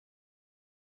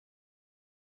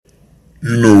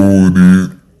You know who it is.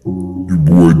 Your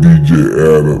boy DJ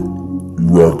Adda. You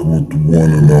rockin' with the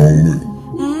one and only.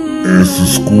 And it's a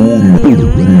school night.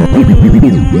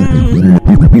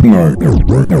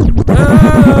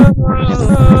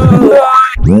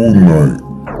 School night.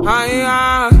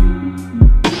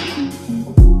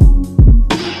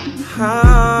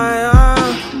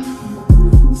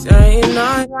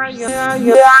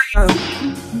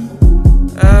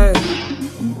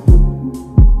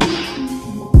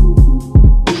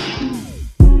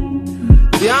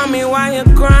 Tell me why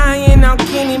you're crying, how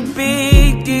can it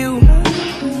be you?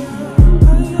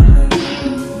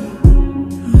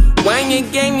 When you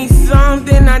gave me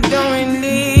something I don't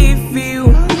really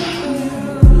feel,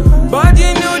 but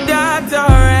you knew that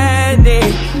already.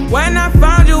 When I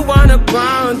found you on the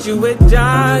ground, you were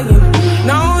dying.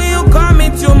 Now you come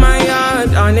into my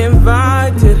yard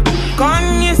uninvited.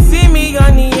 Come you see me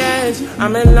on the edge,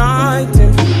 I'm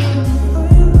enlightened.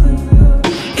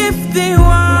 If the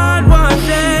world was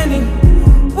ending,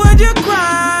 would you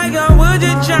cry or would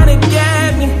you try to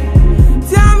get me?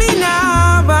 Tell me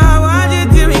now, but I want you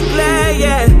to be clear,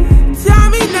 yeah. Tell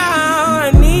me now,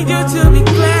 I need you to be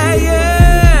clear,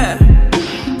 yeah.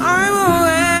 I will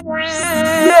wait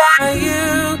for you,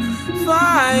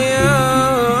 for you.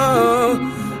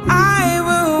 I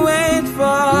will wait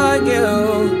for you.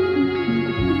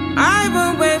 I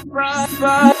will wait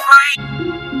for you.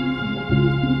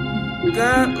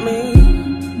 Got me.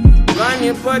 When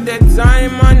you put the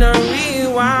time on a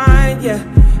rewind, yeah.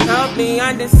 Help me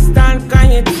understand,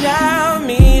 can you tell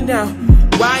me now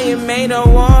why you made a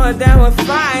war that we're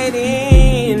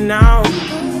fighting now?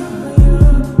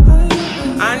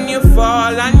 And you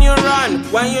fall and you run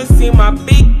when you see my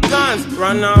big guns.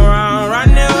 Run around,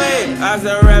 run away as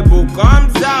a rebel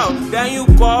comes out. Then you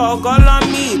call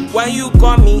on me. When you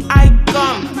call me, I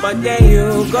come. But then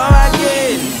you go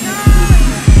again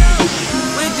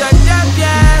with your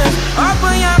champions.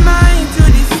 Open your mind to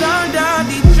the sound of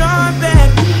the trumpet.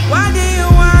 What do you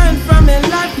want from a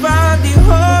life of the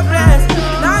hopeless?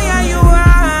 Now here you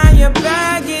are, you're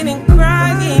begging and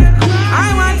crying.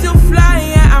 I want to fly,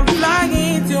 yeah, I'm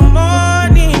flying to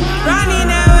morning. Running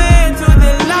away to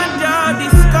the land of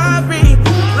discovery.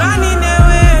 Running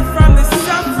away from the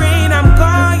suffering, I'm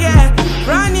gone, yeah.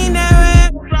 Running away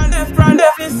from the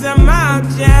physical mouth,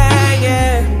 yeah.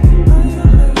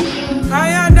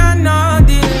 Higher than all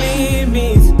the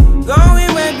limits,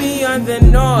 going way beyond the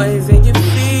noise and your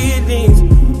feelings.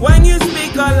 When you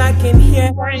speak, all I can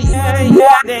hear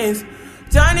is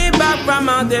turn it back from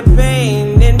all the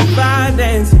pain and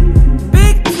violence.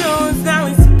 Big tunes, now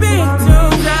we speak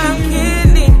tunes, I'm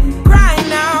killing. Cry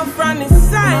now from the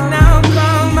side, now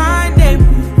call my name.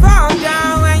 Fall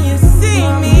down when you see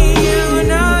me, you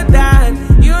know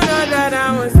that I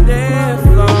was there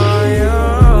for you.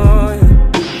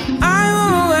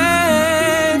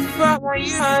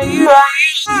 You,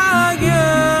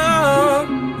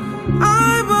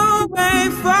 I will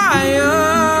wait for you.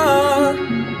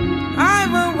 I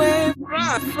will wait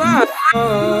for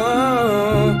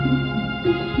you.